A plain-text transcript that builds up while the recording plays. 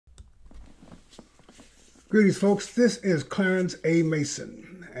Greetings, folks. This is Clarence A.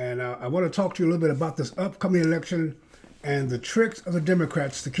 Mason, and I want to talk to you a little bit about this upcoming election and the tricks of the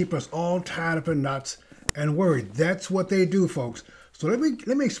Democrats to keep us all tied up in knots and worried. That's what they do, folks. So let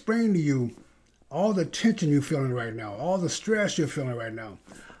me explain to you all the tension you're feeling right now, all the stress you're feeling right now.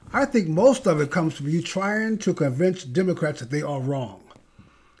 I think most of it comes from you trying to convince Democrats that they are wrong.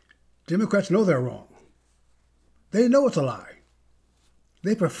 Democrats know they're wrong. They know it's a lie.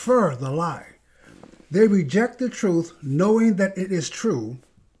 They prefer the lie. They reject the truth knowing that it is true,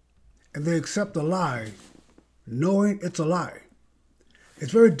 and they accept the lie knowing it's a lie.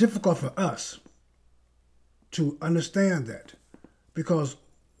 It's very difficult for us to understand that because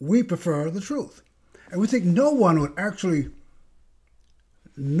we prefer the truth. And we think no one would actually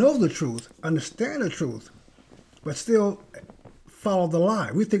know the truth, understand the truth, but still follow the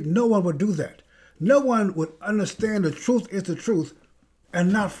lie. We think no one would do that. No one would understand the truth is the truth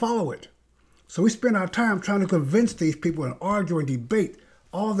and not follow it. So we spend our time trying to convince these people and argue and debate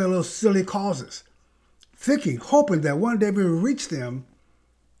all their little silly causes, thinking, hoping that one day we'll reach them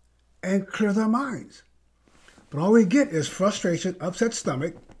and clear their minds. But all we get is frustration, upset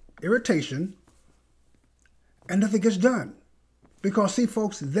stomach, irritation, and nothing gets done. Because, see,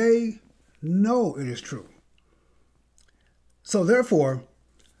 folks, they know it is true. So therefore,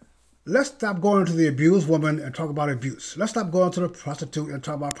 let's stop going to the abused woman and talk about abuse. Let's stop going to the prostitute and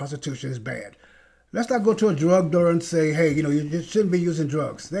talk about prostitution is bad. Let's not go to a drug dealer and say, hey, you shouldn't be using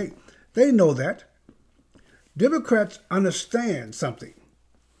drugs. They know that. Democrats understand something.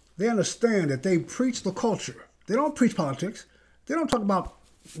 They understand that they preach the culture. They don't preach politics. They don't talk about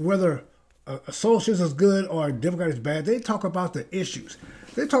whether a socialist is good or a Democrat is bad. They talk about the issues.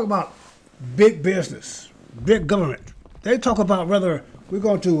 They talk about big business, big government. They talk about whether we're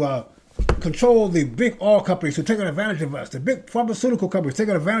going to control the big oil companies who are taking advantage of us, the big pharmaceutical companies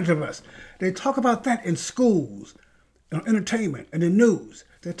taking advantage of us. They talk about that in schools, in entertainment, and in news.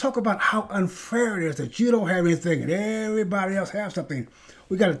 They talk about how unfair it is that you don't have anything and everybody else has something.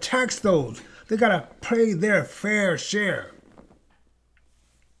 We got to tax those. They got to pay their fair share.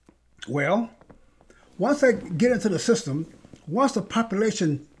 Well, once they get into the system, once the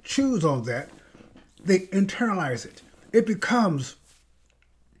population chews on that, they internalize it. It becomes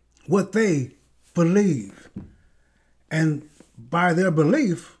what they believe. And by their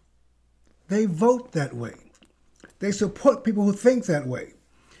belief, they vote that way. They support people who think that way.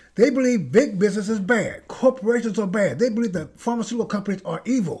 They believe big business is bad. Corporations are bad. They believe that pharmaceutical companies are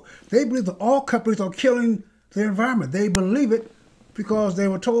evil. They believe that all companies are killing the environment. They believe it because they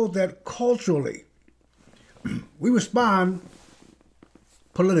were told that culturally. We respond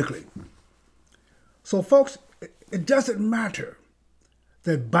politically. So, folks, it doesn't matter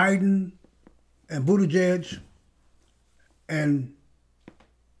that Biden and Buttigieg and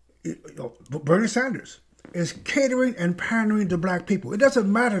Bernie Sanders is catering and pandering to black people. It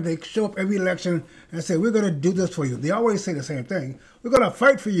doesn't matter they show up every election and say, we're going to do this for you. They always say the same thing. We're going to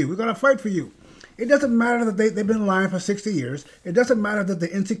fight for you. We're going to fight for you. It doesn't matter that they've been lying for 60 years. It doesn't matter that they're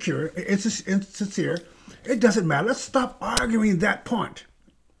insecure, insincere. It doesn't matter. Let's stop arguing that point.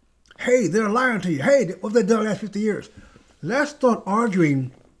 Hey, they're lying to you. Hey, what have they done the last 50 years? Let's start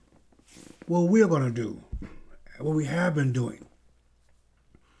arguing what we're going to do, what we have been doing.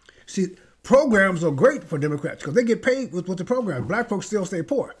 See, programs are great for Democrats because they get paid with the program. Black folks still stay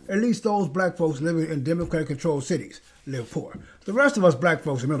poor. At least those black folks living in Democratic-controlled cities live poor. The rest of us black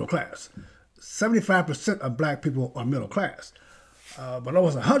folks are middle class. 75% of black people are middle class. But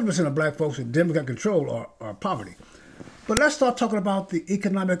almost 100% of black folks in Democratic control are poverty. But let's start talking about the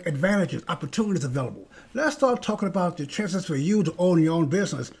economic advantages, opportunities available. Let's start talking about the chances for you to own your own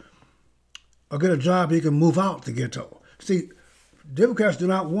business or get a job you can move out to ghetto. See, Democrats do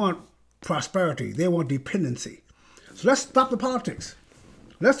not want prosperity. They want dependency. So let's stop the politics.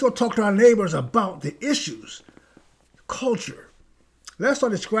 Let's go talk to our neighbors about the issues, culture. Let's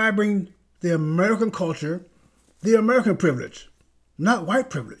start describing the American culture, the American privilege, not white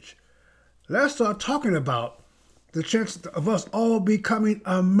privilege. Let's start talking about the chance of us all becoming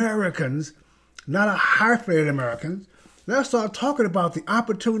Americans, not a hyphenated Americans. Let's start talking about the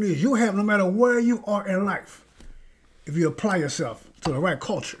opportunities you have no matter where you are in life if you apply yourself to the right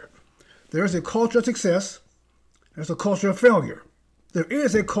culture. There is a culture of success. There's a culture of failure. There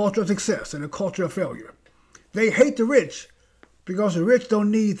is a culture of success and a culture of failure. They hate the rich because the rich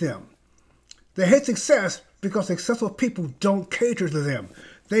don't need them. They hate success because successful people don't cater to them.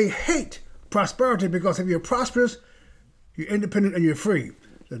 They hate prosperity because if you're prosperous, you're independent and you're free.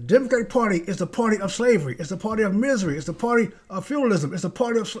 The Democratic Party is the party of slavery. It's the party of misery. It's the party of feudalism. It's the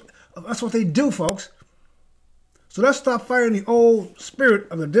party of that's what they do, folks. So let's stop fighting the old spirit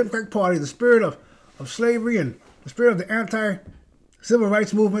of the Democratic Party, the spirit of of slavery and the spirit of the anti-civil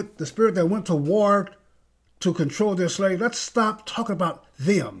rights movement, the spirit that went to war to control their slaves. Let's stop talking about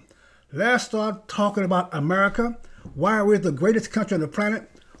them. Let's start talking about America, why we're the greatest country on the planet,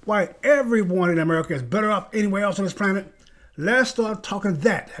 why everyone in America is better off anywhere else on this planet. Let's start talking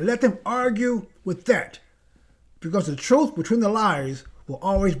that. Let them argue with that. Because the truth between the lies will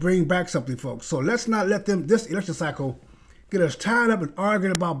always bring back something, folks. So let's not let them, this election cycle, get us tied up and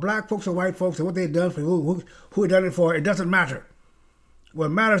arguing about black folks and white folks and what they've done for who done it for. It doesn't matter. What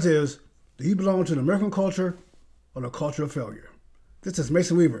matters is, do you belong to the American culture or the culture of failure? This is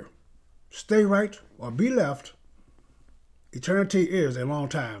Mason Weaver. Stay right or be left. Eternity is a long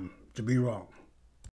time to be wrong.